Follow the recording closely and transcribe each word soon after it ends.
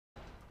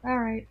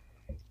Alright.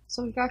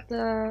 So we got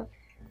the...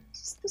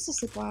 This is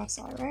the glass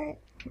eye, right?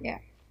 Yeah.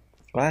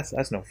 Glass?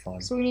 That's no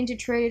fun. So we need to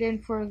trade it in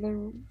for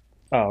the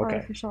Oh, okay.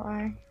 artificial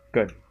eye.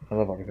 Good. I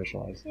love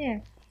artificial eyes. Yeah.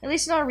 At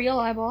least not a real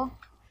eyeball.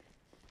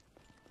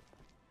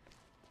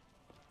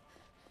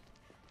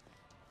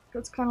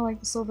 That's kind of like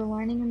the silver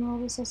lining in all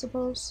this, I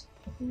suppose.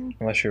 Yeah.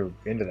 Unless you're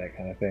into that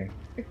kind of thing.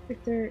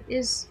 If there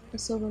is a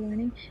silver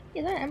lining.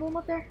 Yeah, that emblem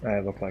up there? I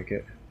look like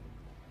it.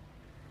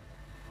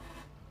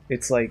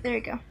 It's like... There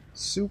you go.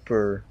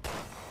 super...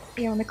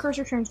 Yeah, when the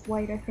cursor turns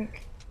white, I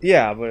think.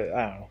 Yeah, but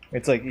I don't know.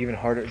 It's like even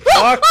harder.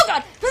 Oh, Fuck! oh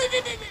god!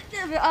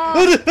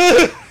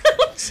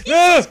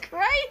 Jesus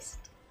Christ!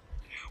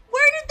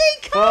 Where did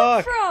they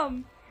come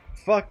from?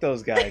 Fuck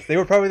those guys. They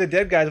were probably the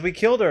dead guys we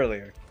killed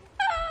earlier.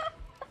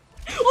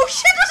 Oh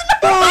shit, there's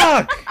another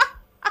one!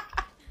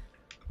 Fuck!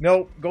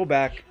 Nope, go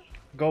back.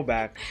 Go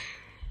back.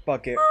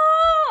 Fuck it.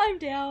 Oh, I'm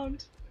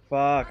downed.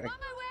 Fuck.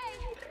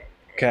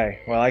 Okay,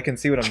 well I can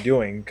see what I'm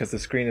doing because the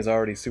screen is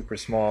already super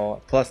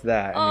small. Plus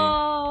that,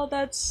 I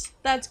mean,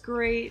 that's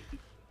great.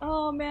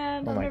 Oh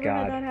man, oh I've my never God.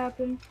 had that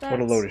happen. What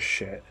a load of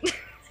shit.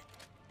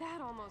 That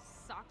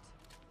almost sucked.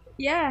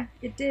 Yeah,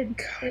 it did.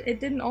 It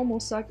didn't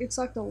almost suck. It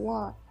sucked a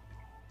lot.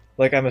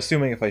 Like, I'm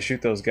assuming if I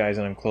shoot those guys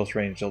and I'm close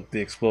range, the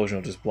explosion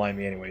will just blind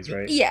me anyways,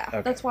 right? Yeah,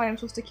 okay. That's why I'm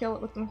supposed to kill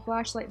it with the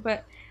flashlight.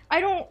 But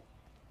I don't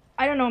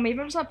know. Maybe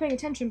I'm just not paying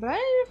attention. But I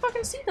didn't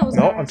fucking see those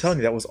No, guys. I'm telling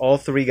you, that was all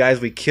 3 guys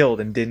we killed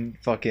and didn't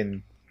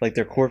fucking like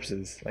their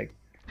corpses. Like,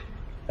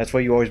 that's why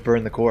you always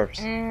burn the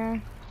corpse.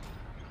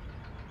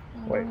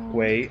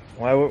 Wait.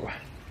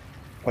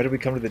 Why did we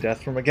come to the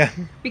death room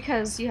again?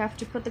 Because you have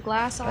to put the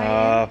glass eye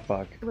Ah, in,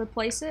 fuck.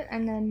 replace it,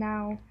 and then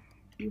now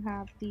you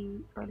have the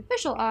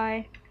artificial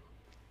eye.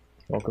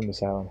 Welcome to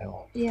Silent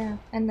Hill. Yeah,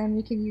 and then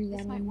we can use that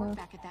This might on work the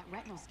back at that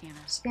retinal scanner.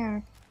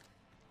 scanner.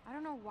 I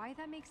don't know why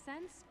that makes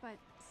sense, but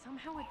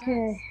somehow it does.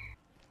 Okay.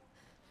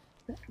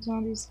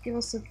 Zombies, give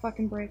us a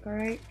fucking break,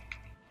 alright?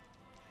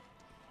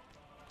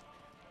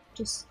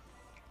 Just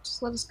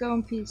let us go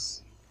in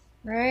peace.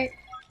 Alright?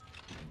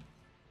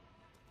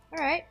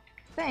 Alright,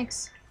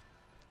 thanks.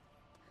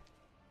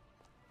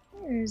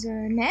 There's a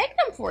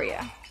magnum for you.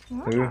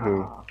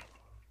 Woohoo.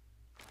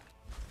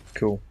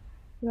 Cool.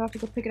 You'll have to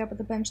go pick it up at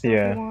the bench though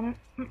Yeah. if you want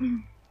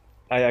it.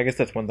 I guess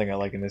that's one thing I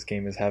like in this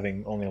game is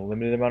having only a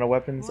limited amount of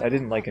weapons. I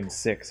didn't like in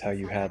 6 how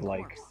you had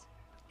like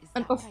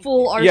A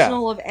full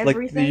arsenal of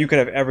everything? like you could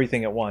have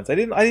everything at once. I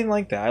didn't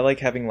like that. I like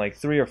having like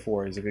 3 or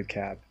 4 is a good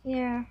cap.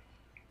 Yeah.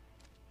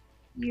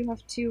 You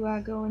have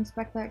to go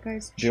inspect that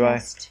guy's Do I?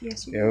 chest.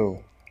 Yes, you do.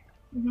 Yo.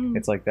 Mm-hmm.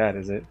 It's like that,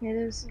 is it? It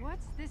is.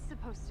 What's this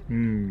supposed to be?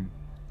 Hmm.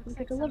 Looks like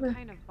like a some liver.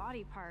 kind of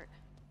body part.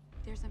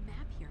 There's a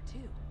map here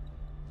too.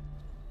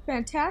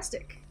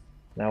 Fantastic.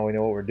 Now we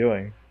know what we're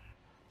doing.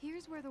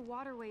 Here's where the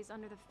waterways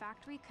under the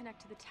factory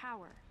connect to the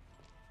tower.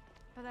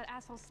 But that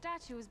asshole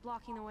statue is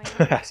blocking the way.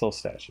 Asshole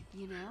statue.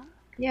 You know?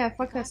 Yeah,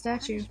 fuck that God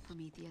statue. punished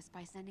Prometheus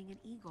by sending an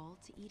eagle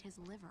to eat his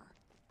liver.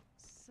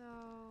 So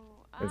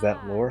Is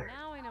that lore?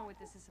 Now I know what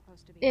this is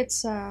supposed to be.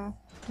 It's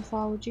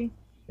mythology.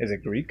 Is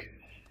it Greek?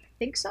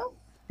 Think so?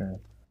 Yeah.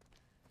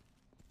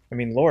 I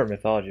mean, lore and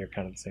mythology are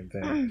kind of the same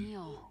thing.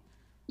 Neil.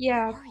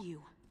 Yeah. Who are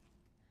you?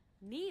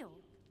 Neil.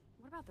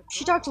 What about the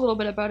She girl? talked a little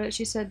bit about it.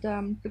 She said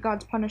the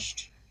gods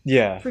punished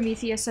Yeah.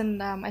 Prometheus,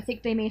 and I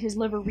think they made his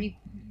liver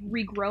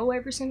regrow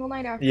every single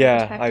night after it was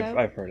Yeah, pecked out.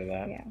 I've heard of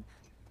that.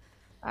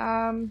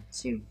 Yeah.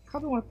 So you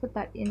probably want to put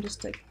that in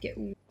just to get.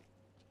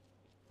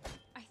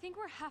 I think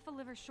we're half a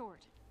liver short.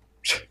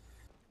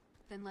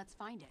 Then let's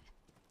find it.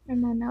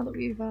 And then now that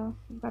we've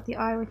got the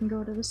eye, we can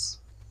go to this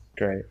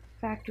Great.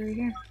 factory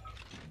here.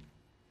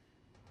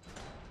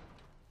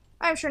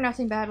 I'm sure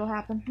nothing bad will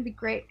happen. It'll be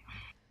great.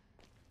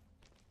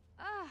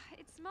 Ugh,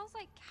 it smells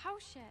like cow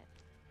shit.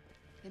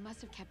 They must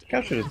have kept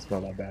Cow shit didn't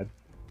smell that bad.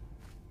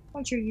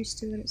 Once you're used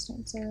to it, it's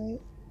alright.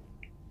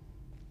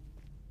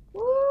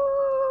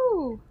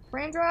 Woo!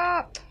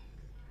 Raindrop!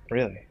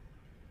 Really?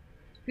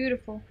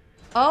 Beautiful.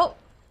 Oh!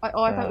 I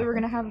thought we were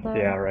gonna have the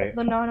yeah, right.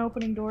 the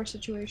non-opening door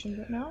situation,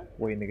 but no.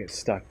 Waiting to get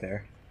stuck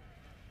there.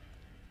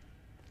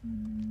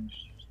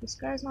 This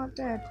guy's not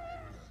dead.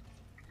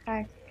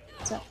 Hi.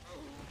 What's up?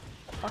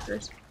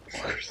 Fuckers.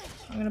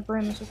 I'm gonna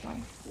burn this with my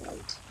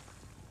light.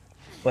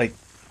 Like,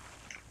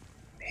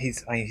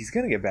 he's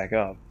gonna get back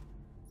up.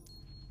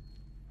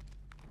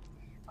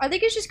 I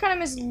think it's just kind of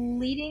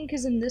misleading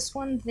because in this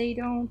one they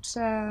don't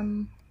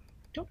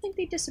think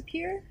they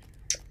disappear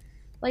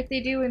like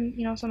they do in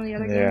some of the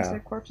other games. Their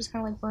corpses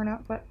kind of like burn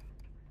up, but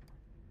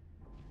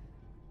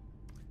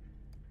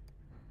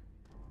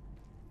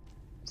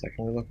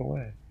Secondly, look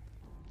away.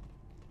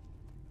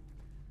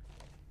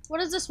 what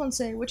does this one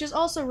say? Which is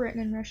also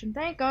written in Russian.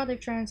 Thank God they've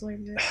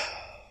translated it.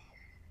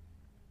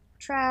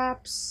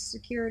 Traps,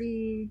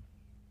 security.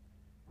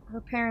 Her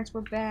parents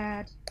were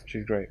bad.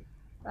 She's great.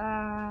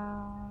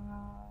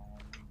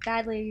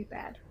 Badly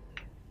bad.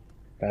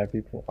 Bad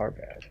people are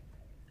bad.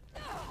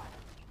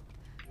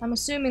 I'm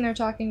assuming they're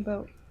talking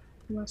about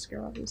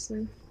Wesker,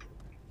 obviously.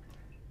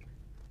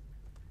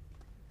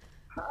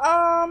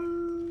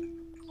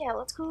 Yeah,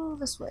 let's go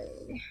this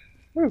way.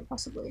 Ooh.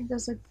 Possibly.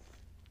 There's a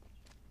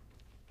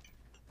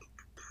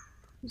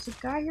There's a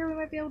guy here we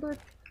might be able to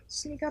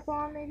sneak up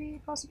on,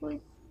 maybe,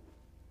 possibly.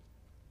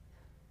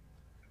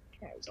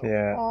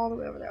 Yeah, all the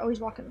way over there. Oh,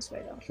 he's walking this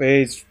way though.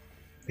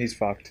 He's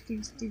fucked.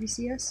 Did you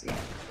see us?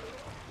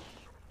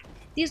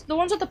 Yeah. The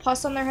ones with the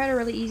pus on their head are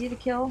really easy to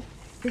kill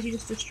because you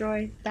just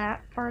destroy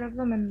that part of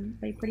them and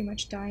they pretty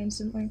much die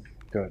instantly.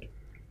 Good.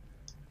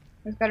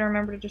 We've got to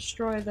remember to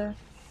destroy the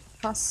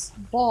pus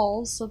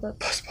balls so that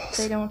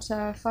they don't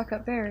fuck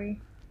up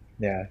Barry.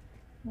 Yeah.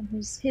 On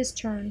his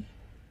turn.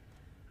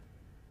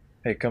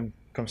 Hey, come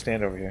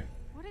stand over here.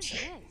 What is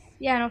this?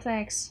 Yeah, no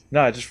thanks.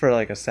 No, just for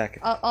like a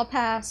second. I'll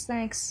pass,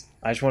 thanks.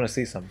 I just want to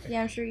see something.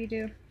 Yeah, I'm sure you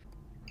do.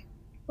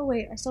 Oh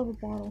wait, I still have a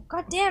bottle.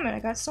 God damn it, I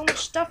got so much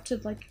stuff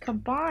to like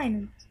combine.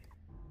 And...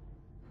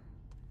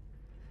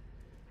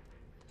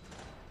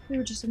 We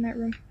were just in that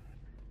room.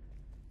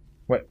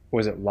 What,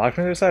 was it locked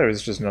on the other side or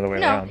is it just another way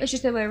around? No, it's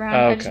just the other way around. Oh,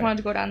 okay. I just wanted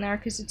to go down there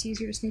because it's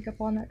easier to sneak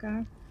up on that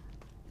guy.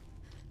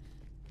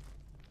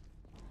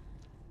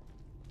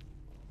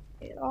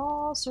 It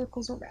all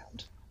circles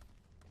around.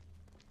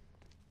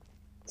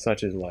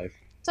 Such is life.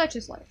 Such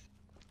is life.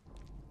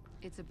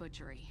 It's a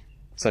butchery.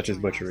 Such is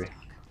butchery.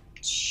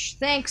 Shh,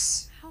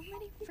 thanks. How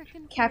many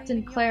frickin'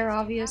 Captain Claire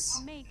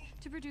Obvious.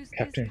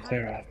 Captain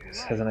Claire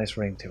Obvious has a nice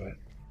ring to it.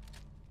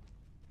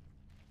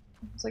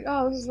 It's like,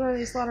 oh, this is where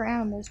they slaughter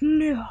animals.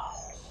 No.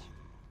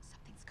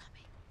 Something's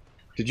coming.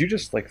 Did you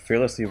just like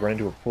fearlessly run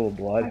into a pool of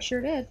blood? I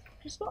sure did.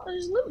 There's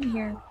loot in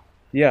here.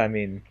 Yeah, I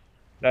mean,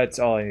 that's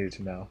all I needed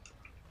to know.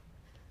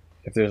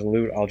 If there's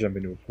loot, I'll jump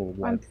into a pool of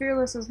blood. I'm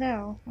fearless as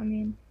hell. I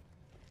mean...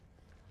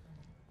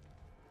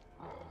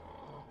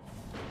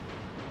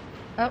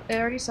 Oh, it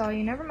already saw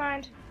you. Never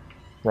mind.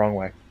 Wrong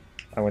way.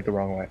 I went the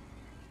wrong way.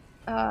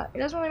 It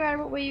doesn't really matter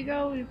what way you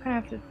go. You kind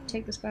of have to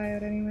take this guy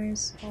out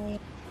anyways.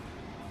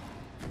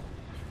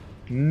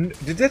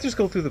 Did that just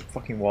go through the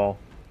fucking wall?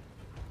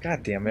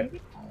 God damn it.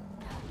 Maybe?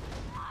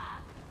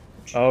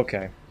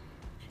 Okay.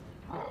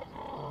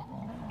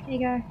 Hey,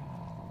 guy.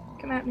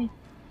 Come at me.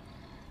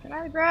 Come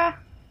at me, brah.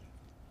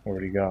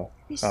 Where'd he go?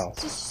 He's Oh.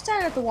 just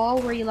standing at the wall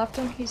where you left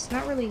him. He's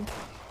not really...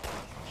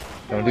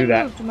 Don't do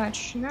that. Moved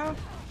much, you know?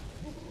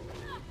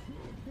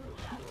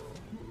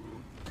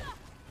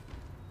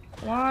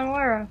 Come on,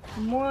 Moira.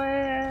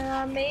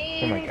 Moira,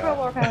 amazing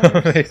crowbar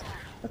powers.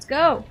 Let's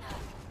go.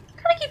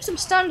 Kind of keeps him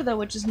stunned though,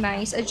 which is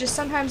nice. It's just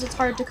sometimes it's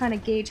hard to kind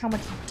of gauge how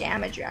much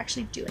damage you're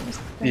actually doing.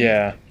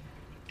 Yeah.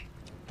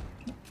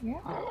 Yeah.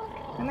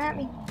 Come at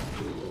me.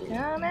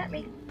 Come at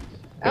me.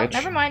 Bitch. Oh,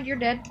 never mind. You're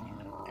dead.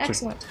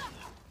 Excellent.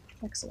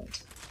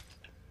 Excellent.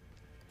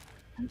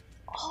 I'm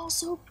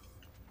also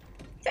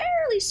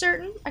fairly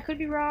certain, I could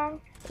be wrong,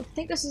 I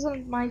think this is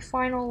my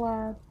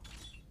final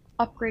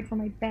upgrade for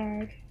my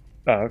bag.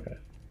 Oh, okay.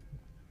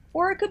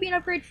 Or it could be an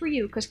upgrade for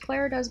you, because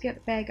Claire does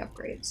get bag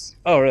upgrades.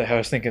 Oh, really? I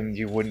was thinking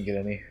you wouldn't get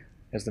any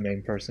as the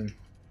main person.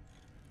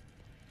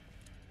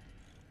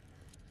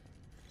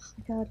 Oh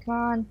my god, come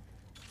on.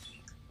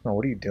 Oh,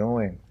 what are you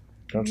doing?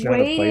 Don't you know how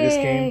to play this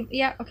game?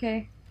 Yeah,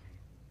 okay.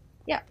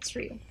 Yeah, it's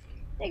for you.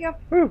 There you go.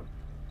 Woo!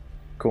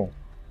 Cool.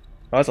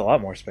 Oh, that's a lot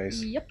more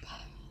space. Yep.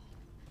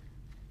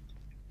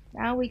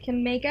 Now we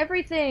can make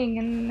everything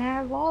and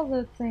have all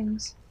the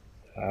things.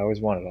 I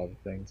always wanted all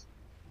the things.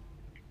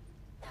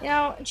 You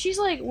know, she's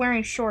like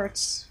wearing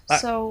shorts,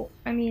 so,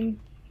 I mean...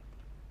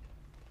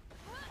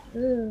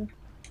 Ugh.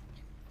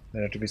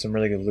 There'd have to be some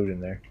really good loot in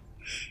there.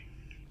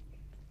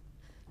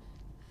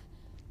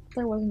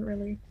 There wasn't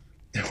really.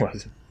 It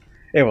wasn't.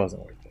 It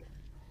wasn't worth it.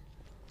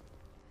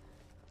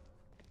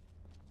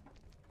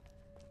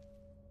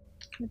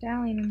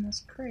 Medallion in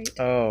this crate.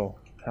 Oh,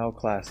 how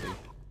classy.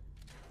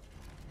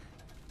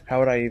 How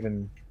would I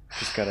even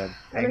just gotta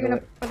angle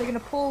it? Are they gonna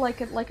pull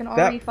like an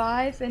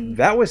RE5 and...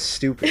 That was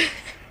stupid.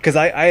 Because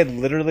I had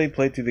literally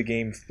played through the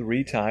game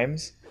 3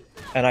 times,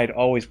 and I'd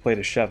always played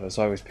as Sheva,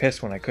 so I was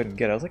pissed when I couldn't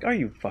get it. I was like, are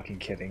you fucking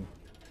kidding?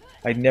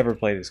 I'd never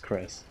played as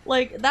Chris.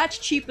 Like, that's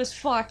cheap as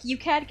fuck. You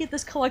can't get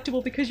this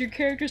collectible because your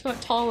character's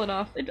not tall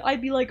enough.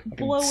 I'd be like,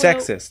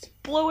 Sexist.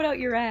 Blow it out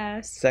your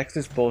ass.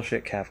 Sexist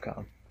bullshit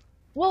Capcom.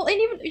 Well,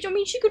 and even, I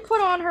mean, she could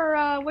put on her,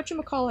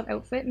 whatchamacallit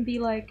outfit and be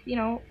like, you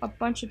know, a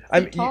bunch of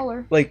feet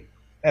taller. Like,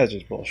 that's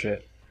just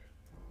bullshit.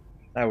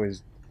 I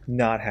was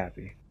not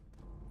happy.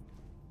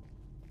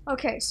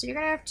 Okay, so you're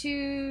gonna have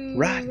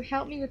to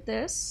help me with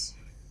this.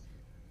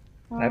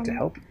 I have to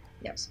help you?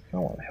 Yes. I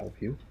don't want to help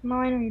you. No,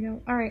 I know you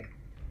don't. Alright.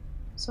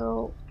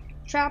 So,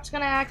 trap's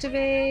gonna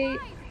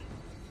activate.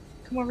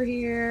 Come over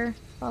here.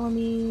 Follow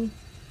me.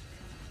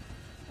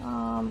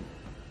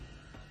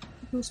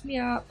 Boost me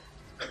up.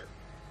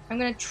 I'm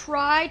gonna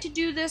try to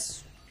do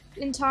this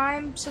in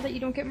time so that you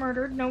don't get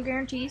murdered. No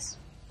guarantees.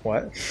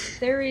 What?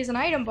 There is an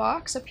item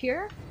box up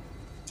here.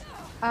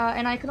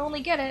 And I can only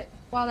get it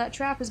while that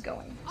trap is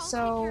going.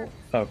 So...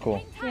 Oh,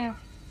 cool. Yeah.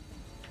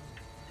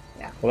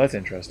 Yeah. Well, that's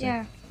interesting.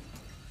 Yeah.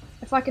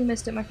 I fucking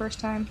missed it my first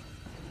time.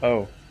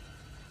 Oh.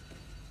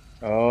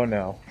 Oh,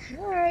 no.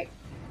 Alright.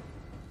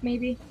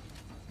 Maybe.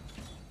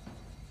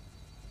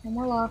 One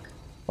more lock.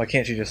 Why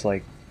can't you just,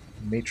 like,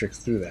 matrix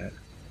through that?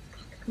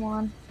 Come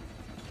on.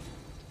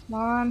 Come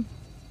on.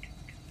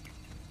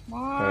 Come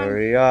on.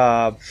 Hurry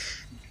up.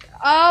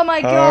 Oh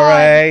my god.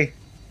 Hurry.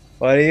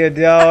 What are you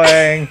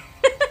doing?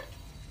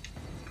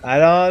 I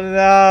don't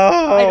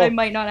know. I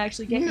might not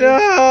actually get you.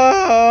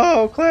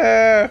 No,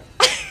 Claire.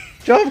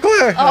 Jump,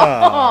 Claire.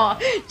 Oh,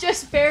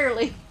 just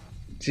barely.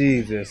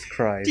 Jesus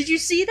Christ. Did you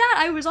see that?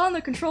 I was on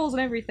the controls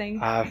and everything.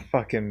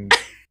 Fucking.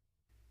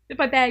 If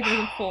my bag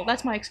wasn't full,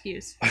 that's my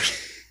excuse.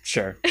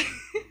 Sure.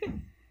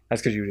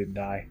 That's because you didn't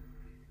die.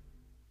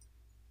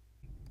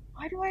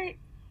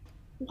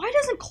 Why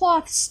doesn't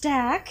cloth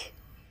stack?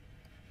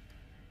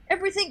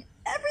 Everything.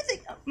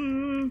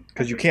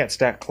 Because you can't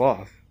stack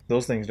cloth.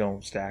 Those things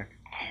don't stack.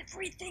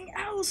 Everything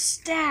else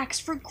stacks,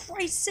 for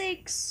Christ's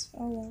sakes.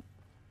 Oh well.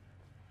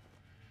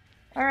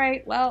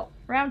 Alright, well,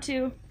 round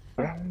 2.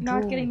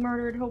 Not getting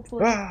murdered,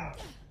 hopefully.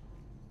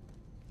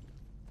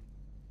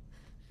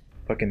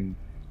 Fucking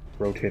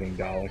rotating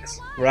Daleks.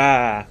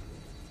 Rah!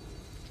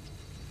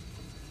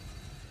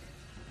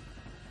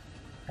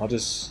 I'll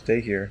just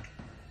stay here.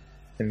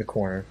 In the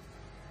corner.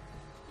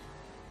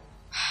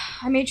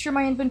 I made sure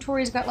my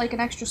inventory's got like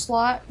an extra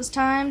slot this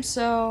time,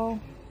 so...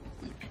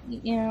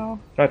 You know...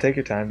 Oh, take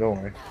your time,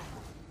 don't worry.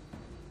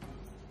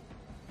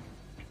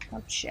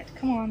 Oh shit,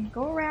 come on,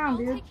 go around,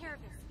 dude. I'll take care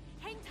of this.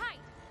 Hang tight.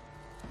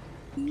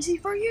 Easy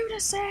for you to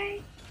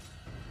say.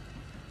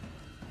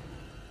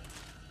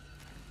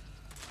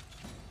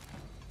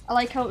 I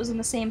like how it was in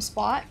the same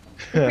spot.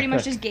 They pretty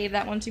much just gave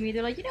that one to me.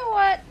 They're like, you know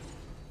what?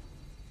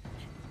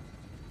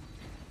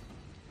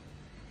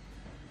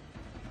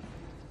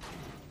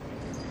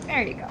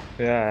 There you go.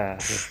 Yeah.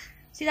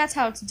 See, that's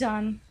how it's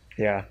done.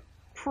 Yeah.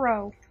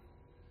 Pro.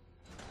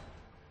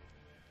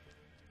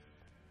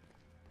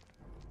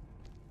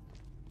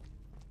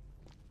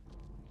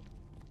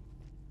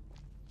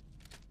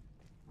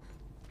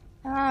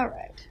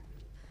 Alright.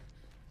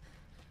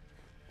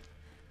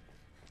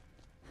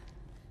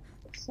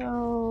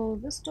 So,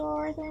 this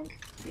door, I think?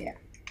 Yeah.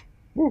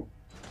 Woo.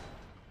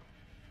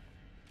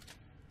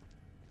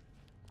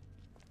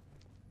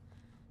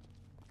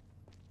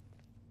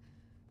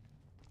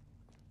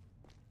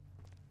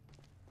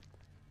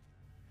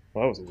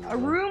 Well, that was a weird A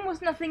one. room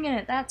with nothing in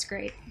it. That's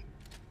great.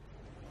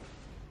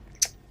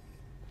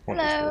 What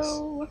is this?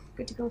 Hello.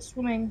 Good to go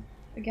swimming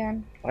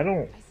again. I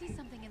don't I see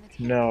something in the tank.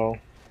 know.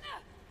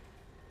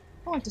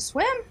 I want to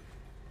swim.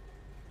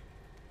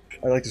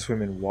 I like to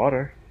swim in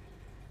water.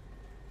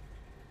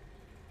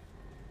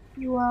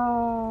 You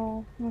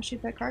want to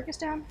shoot that carcass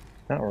down?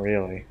 Not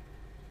really.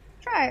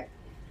 Try it.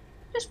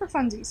 Just for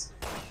funsies.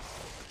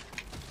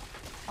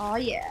 Oh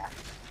yeah.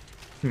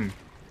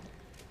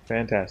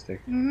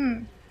 Fantastic.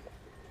 Mm-hmm.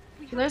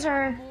 So there's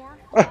our More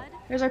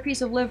blood?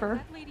 piece of liver.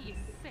 That lady is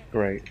sick.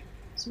 Great.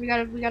 So we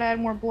gotta add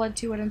more blood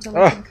to it until it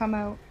Ah. can come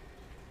out.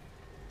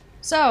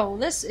 So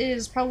this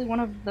is probably one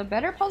of the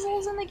better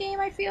puzzles in the game,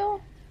 I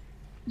feel.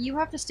 You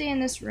have to stay in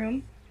this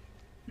room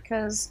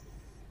because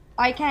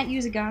I can't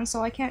use a gun,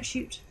 so I can't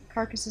shoot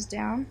carcasses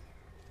down.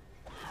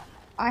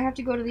 I have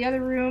to go to the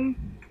other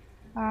room.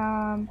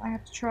 I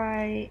have to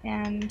try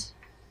and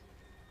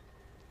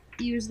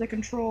use the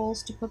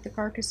controls to put the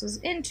carcasses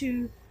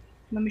into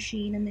the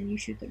machine, and then you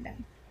shoot them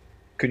down.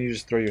 Couldn't you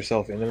just throw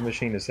yourself into the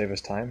machine to save us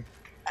time?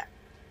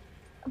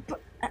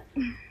 But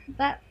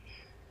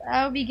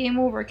that would be game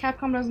over.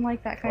 Capcom doesn't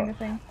like that kind of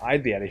thing.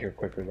 I'd be out of here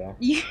quicker though.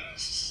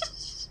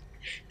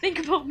 Think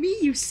about me,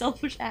 you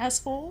selfish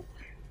asshole.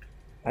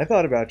 I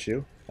thought about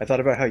you. I thought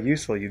about how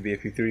useful you'd be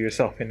if you threw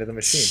yourself into the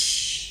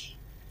machine.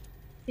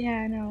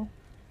 Yeah, I know.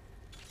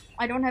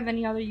 I don't have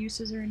any other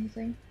uses or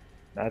anything.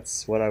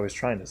 That's what I was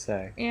trying to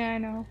say. Yeah, I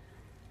know.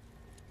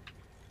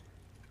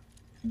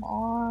 Come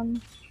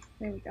on.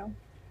 There we go.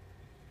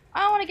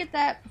 I want to get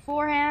that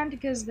beforehand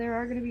because there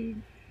are going to be...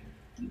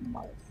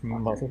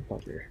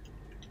 Motherfucker.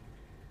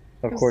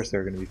 Of course there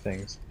are going to be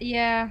things.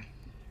 Yeah.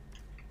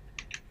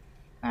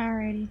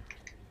 Alrighty.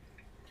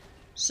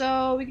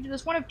 So we can do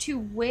this one of two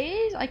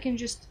ways. I can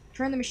just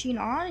turn the machine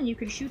on and you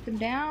can shoot them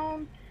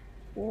down,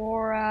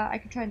 or I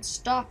can try and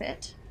stop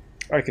it.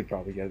 I could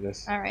probably get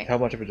this. Alright. How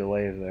much of a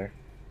delay is there?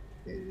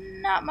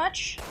 Not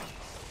much.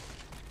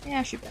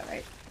 Yeah, should be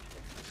alright.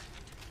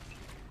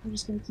 I'm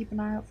just gonna keep an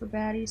eye out for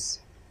baddies.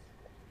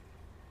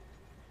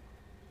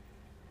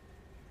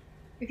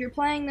 If you're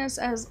playing this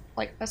as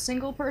like a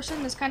single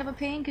person, it's kind of a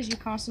pain because you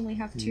constantly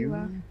have to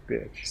You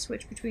bitch.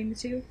 switch between the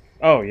two.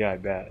 Oh yeah, I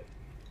bet.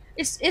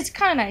 It's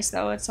kind of nice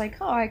though. It's like,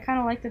 oh, I kind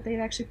of like that they've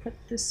actually put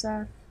this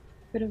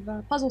bit of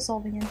puzzle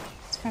solving in.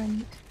 It's kind of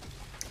neat.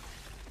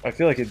 I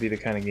feel like it'd be the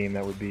kind of game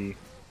that would be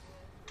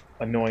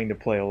annoying to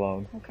play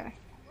alone. Okay.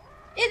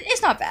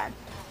 It's not bad.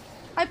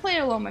 I played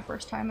it alone my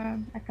first time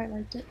and I quite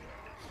liked it.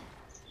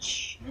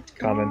 Shit,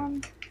 come Coming.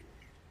 on.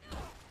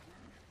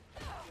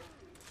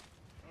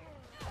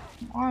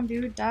 Come on,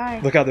 dude, die.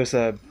 Look out, there's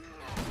a...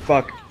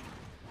 Fuck.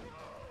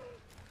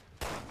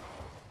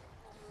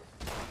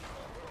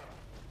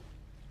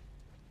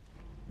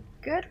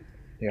 Good?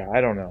 Yeah,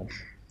 I don't know.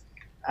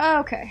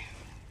 Okay.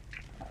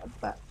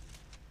 But...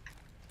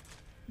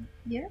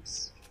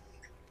 Yes?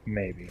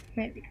 Maybe.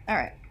 Maybe.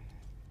 Alright.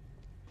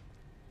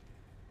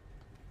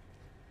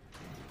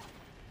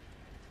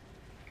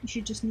 You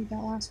should just need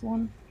that last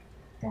one.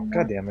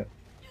 God damn it.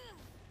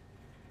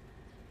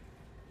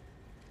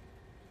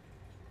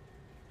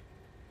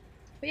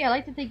 But yeah, I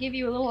like that they give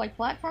you a little like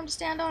platform to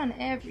stand on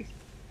and everything.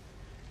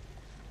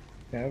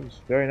 Yeah, it was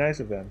very nice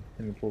of them.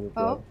 And he pulled the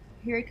plug. Oh,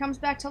 here he comes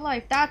back to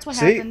life. That's what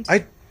See? happened.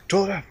 I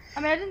told him. I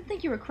mean, I didn't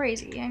think you were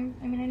crazy. I mean,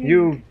 I knew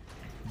You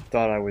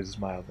thought I was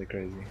mildly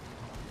crazy.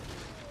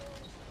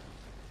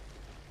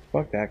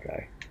 Fuck that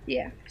guy.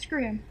 Yeah,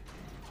 screw him.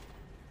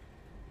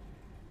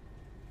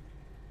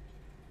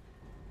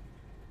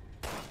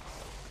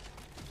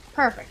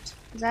 Perfect.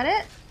 Is that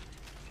it?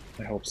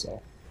 I hope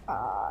so.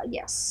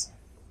 Yes.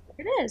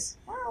 It is.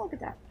 Wow, look at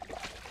that.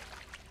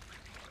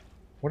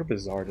 What a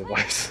bizarre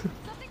device.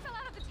 Something fell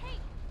out of the tank.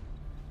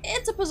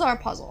 It's a bizarre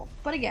puzzle,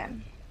 but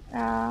again,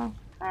 I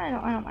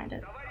don't mind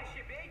it.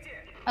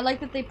 I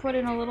like that they put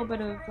in a little bit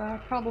of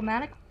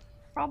problematic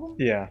problem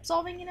Yeah.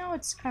 solving. You know,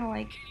 it's kind of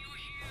like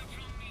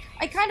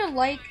I kind of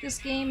like this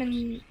game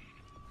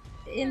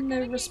in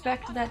the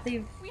respect that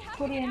they've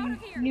put in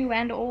new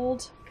and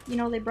old. You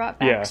know, they brought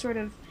back sort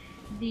of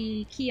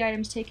the key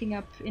items taking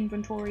up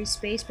inventory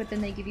space, but then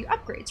they give you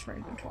upgrades for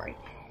inventory.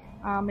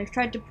 They've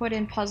tried to put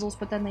in puzzles,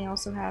 but then they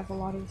also have a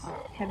lot of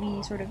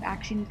heavy sort of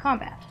action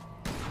combat.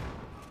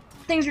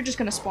 Things are just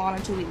gonna spawn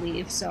until we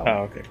leave, so.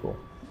 Oh, okay, cool.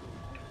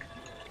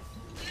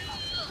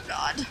 Oh,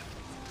 God.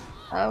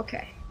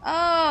 Okay.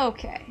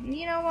 Okay.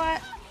 You know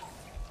what?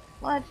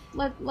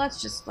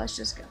 Let's just go.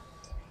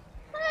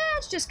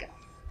 Let's just go.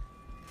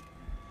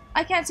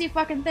 I can't see a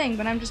fucking thing,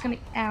 but I'm just gonna.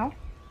 Ow.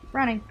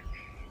 Running.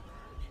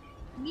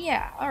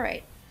 Yeah,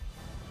 alright.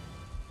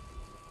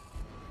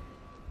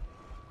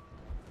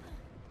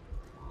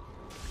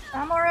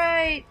 I'm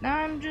alright.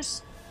 I'm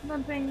just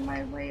limping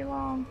my way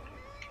along.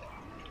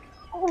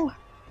 Oh!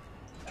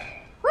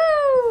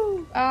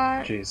 Woo!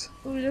 Jeez.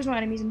 Ooh, there's no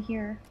enemies in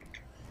here.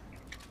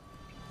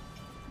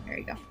 There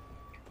you go.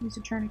 Use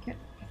a tourniquet.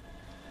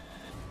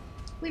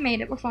 We made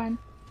it, we're fine.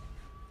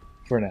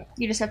 For now.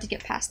 You just have to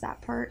get past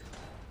that part.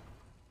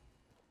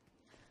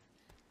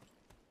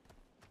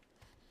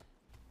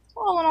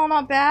 All in all,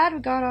 not bad. We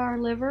got our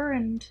liver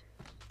and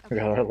We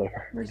got our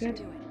liver. we're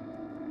good.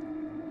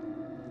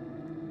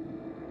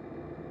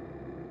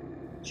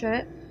 Should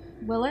it?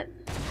 Will it?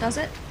 Does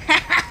it?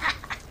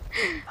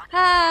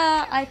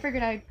 I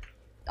figured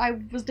I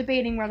was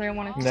debating whether I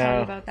wanted to tell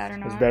you about that or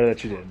not. It's better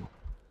that you didn't.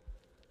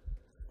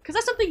 Because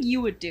that's something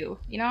you would do,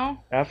 you know?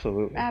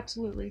 Absolutely.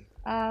 Absolutely.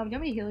 Do you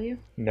want me to heal you?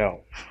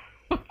 No.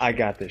 I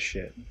got this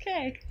shit.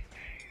 Okay.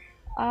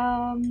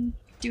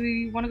 Do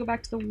we want to go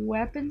back to the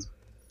weapons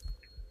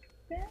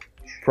bench?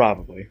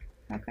 Probably.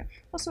 Okay.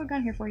 Also a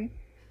gun here for you.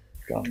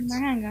 Guns. Or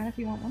handgun if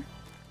you want one.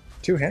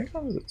 2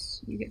 handguns?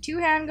 It's... You get 2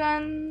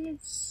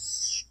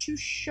 handguns, 2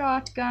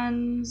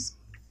 shotguns.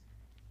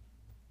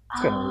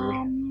 It's kind of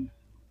weird. And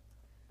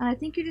I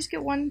think you just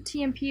get 1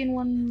 TMP and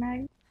 1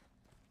 mag.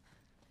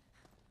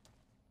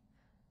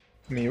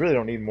 I mean, you really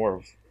don't need more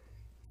of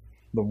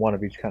the one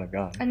of each kind of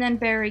gun. And then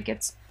Barry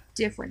gets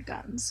different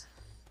guns.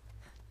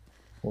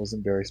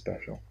 Wasn't very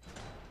special.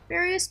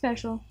 Barry is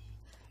special.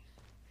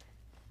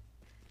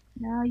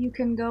 Now you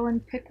can go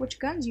and pick which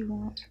guns you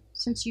want,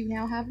 since you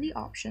now have the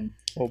option.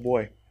 Oh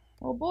boy.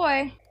 Oh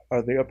boy.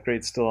 Are the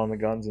upgrades still on the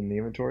guns in the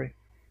inventory?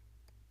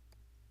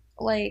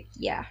 Like,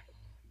 yeah.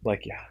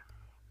 Like, yeah.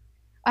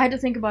 I had to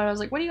think about it. I was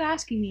like, what are you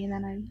asking me? And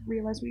then I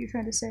realized what you're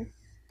trying to say.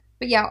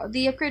 But yeah,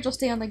 the upgrades will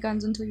stay on the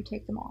guns until you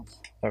take them off.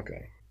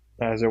 Okay.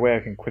 Is there a way I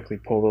can quickly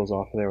pull those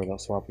off of there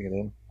without swapping it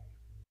in?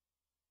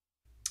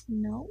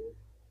 No?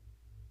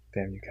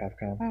 Damn you,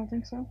 Capcom. I don't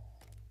think so.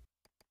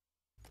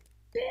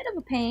 Bit of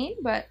a pain,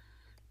 but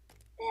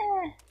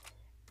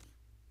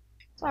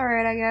it's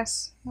alright, I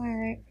guess.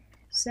 Alright.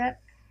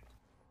 Set.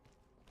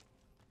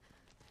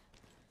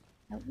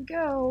 Out we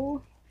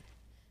go.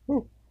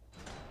 Woo.